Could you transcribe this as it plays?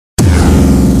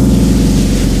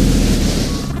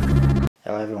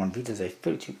Hello everyone, Vita's a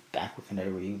 32 back with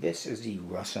another review. This is the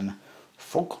Russian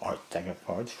folk art deck of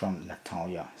cards from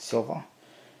Natalia Silva,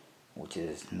 which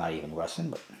is not even Russian,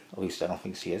 but at least I don't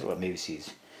think she is, or maybe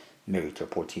she's married to a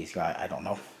Portuguese guy, I don't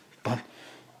know. But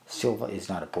Silva is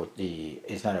not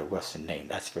a Russian name,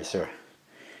 that's for sure.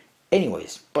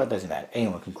 Anyways, but it doesn't matter.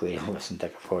 Anyone can create a Russian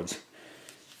deck of cards.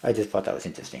 I just thought that was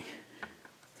interesting.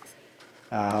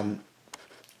 Front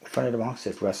of the box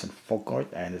says Russian folk art,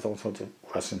 and there's all sorts of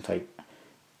Russian type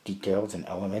details and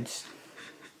elements,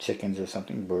 chickens or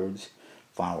something, birds,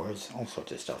 flowers, all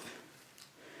sorts of stuff.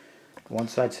 One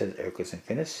side says Ericus and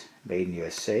Finis, made in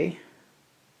USA,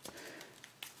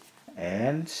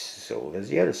 and so does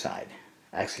the other side.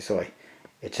 Actually, sorry,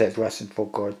 it says Russian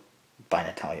folk art by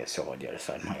Natalia Silva on the other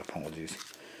side. My apologies.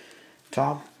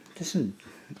 Top, just some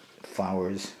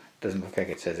flowers. Doesn't look like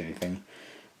it says anything.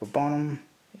 The bottom,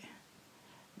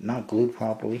 not glued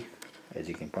properly, as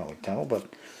you can probably tell, but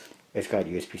it's got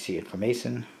USB-C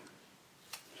information,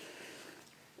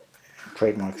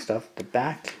 trademark stuff. The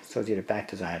back shows you the back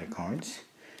design of the cards,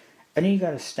 and then you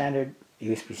got a standard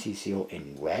USB-C seal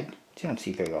in red, which you don't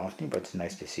see very often, but it's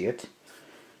nice to see it.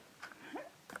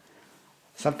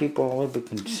 Some people are a little bit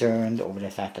concerned over the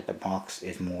fact that the box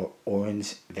is more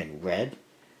orange than red.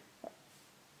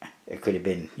 It could have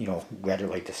been, redder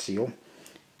like the seal,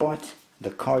 but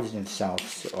the cards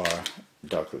themselves are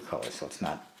darker colors, so it's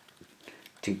not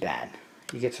too bad.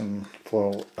 You get some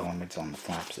floral elements on the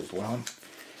flaps as well.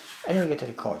 And then we get to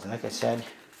the cards, and like I said,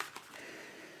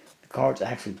 the cards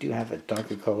actually do have a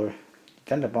darker color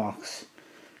than the box,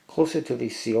 closer to the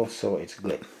seal, so it's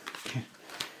good.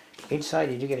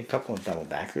 Inside you do get a couple of double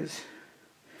backers.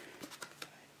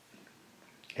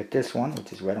 Get this one,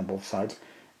 which is red on both sides.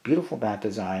 Beautiful back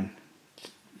design,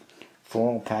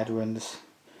 floral patterns.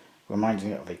 Reminds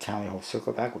me of a Tally Ho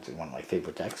Circle back, which is one of my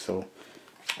favorite decks, so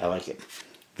I like it.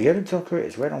 The other Joker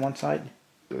is red on one side,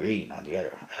 green on the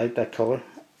other. I like that color.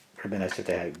 Would have been nice if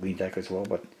they had a green deck as well,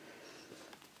 but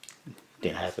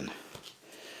didn't happen.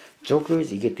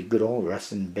 Jokers, you get the good old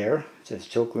Russian bear. It says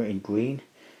Joker in green.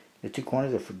 The two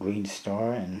corners are for green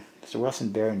star, and it's a Russian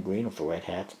bear in green with a red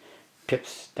hat.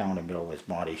 Pips down the middle of his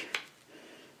body.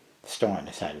 Star on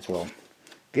his hat as well.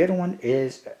 The other one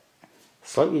is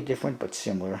slightly different but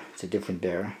similar. It's a different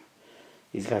bear.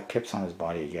 He's got pips on his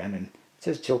body again, and it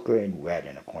says Joker in red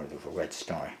in the corner with a red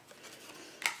star.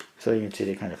 So you can see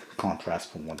they kind of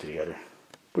contrast from one to the other.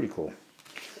 Pretty cool.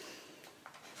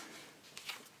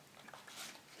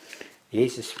 The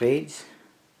Ace of Spades.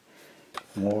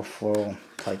 More floral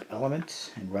type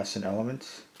elements and Russian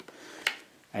elements.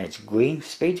 And it's green.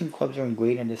 Spades and clubs are in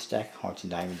green in this deck. Hearts and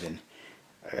diamonds in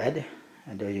red.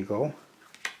 And there you go.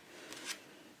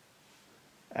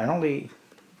 And only,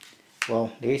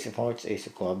 well, the Ace of Hearts, Ace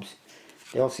of Clubs,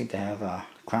 they all seem to have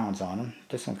crowns on them.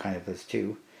 This one kind of does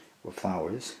too, with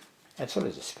flowers. And so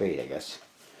does a spade, I guess.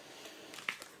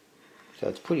 So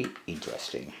it's pretty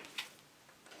interesting.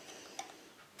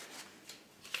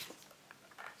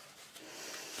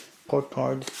 Court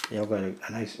cards, they all got a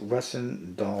nice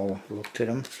Russian doll look to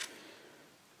them.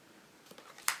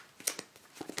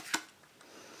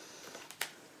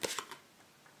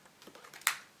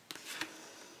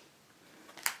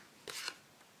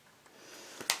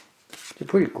 They're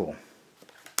pretty cool.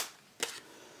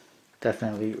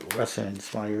 Definitely Russian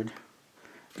inspired.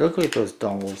 They look like those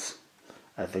dolls.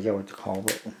 I forget what to call,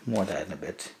 but more of that in a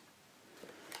bit.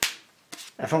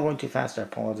 If I'm going too fast, I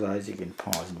apologize. You can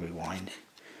pause and rewind.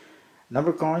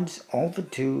 Number cards, all the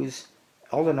twos,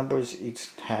 all the numbers each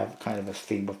have kind of a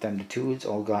theme with them. The twos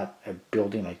all got a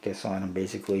building like this on them,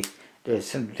 basically. There's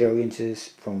some variances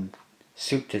from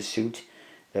suit to suit.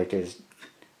 Like there's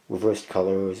reversed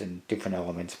colors and different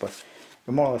elements, but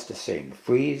they're more or less the same. The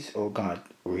threes all got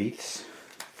wreaths,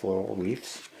 floral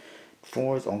wreaths.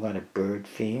 Fours all got a bird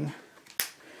theme.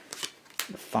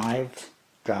 The fives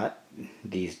got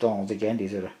these dolls again.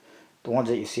 These are the ones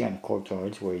that you see on court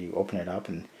cards where you open it up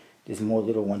and there's more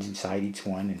little ones inside each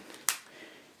one.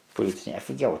 And I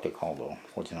forget what they're called though,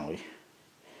 fortunately.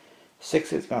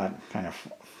 Sixes got kind of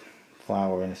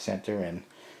flower in the center and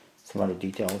some other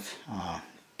details,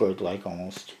 bird-like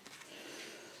almost.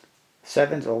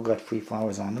 Sevens all got free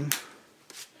flowers on them.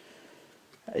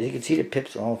 As you can see, the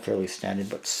pips are all fairly standard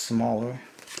but smaller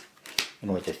in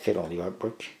order to fit all the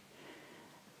artwork.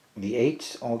 The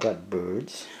eights all got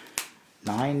birds.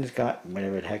 Nines got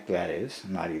whatever the heck that is,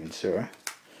 I'm not even sure.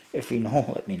 If you know,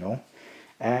 let me know.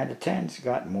 And the tens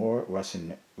got more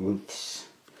Russian roofs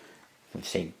from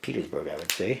St. Petersburg, I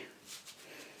would say.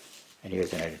 And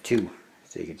here's another two.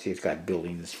 So you can see it's got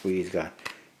buildings, it's got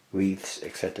wreaths,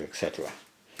 etc., etc.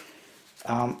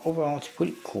 Overall, it's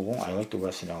pretty cool. I like the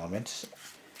Russian elements.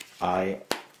 I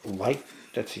like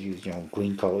that they use, you know,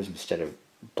 green colors instead of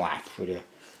black for the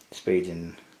spades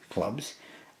and clubs.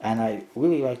 And I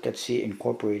really like that she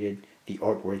incorporated the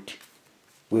artwork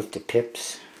with the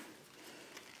pips.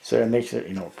 So that makes it,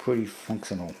 you know, a pretty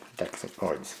functional deck of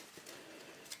cards.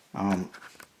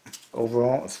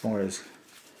 Overall, as far as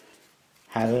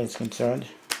handling is concerned,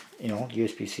 you know,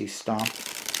 USBC stock,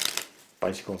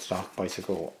 bicycle stock,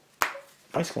 bicycle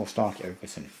stock,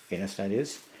 Erickson Finesse that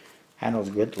is. Handles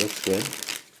good, looks good.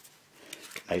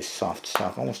 Nice soft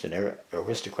stock, almost an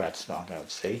aristocrat stock, I would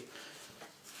say.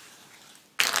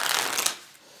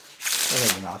 Or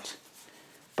maybe not.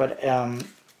 But as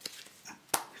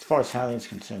far as handling is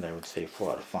concerned, I would say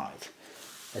 4 out of 5.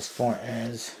 As far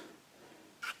as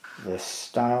the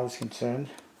style is concerned,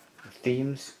 the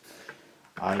themes,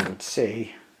 I would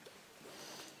say,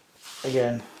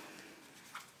 again,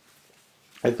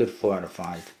 a good 4 out of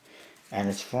 5. And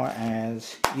as far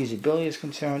as usability is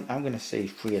concerned, I'm going to say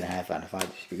 3.5 out of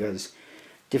 5 just because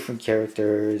different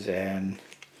characters and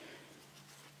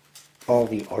all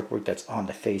the artwork that's on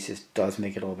the faces does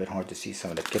make it a little bit hard to see some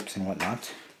of the pips and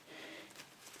whatnot.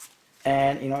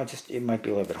 And, you know, it might be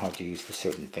a little bit hard to use for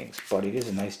certain things. But it is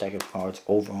a nice deck of cards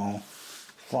overall.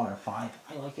 4 out of 5.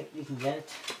 I like it. You can get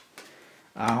it.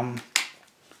 I'm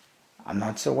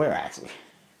not so aware, actually.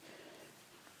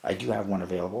 I do have one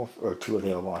available, or 2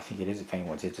 available, I think it is, if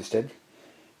anyone's interested.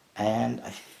 And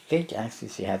I think actually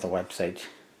she has a website.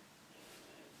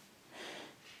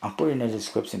 I'll put it in the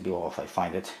description below if I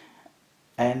find it.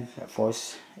 And, of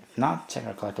course, if not, check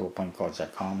out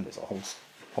collectibleplayingcards.com. There's a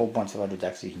whole bunch of other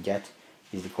decks you can get.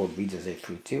 Use the code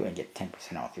READSAZ32 and get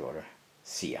 10% off your order.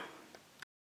 See ya.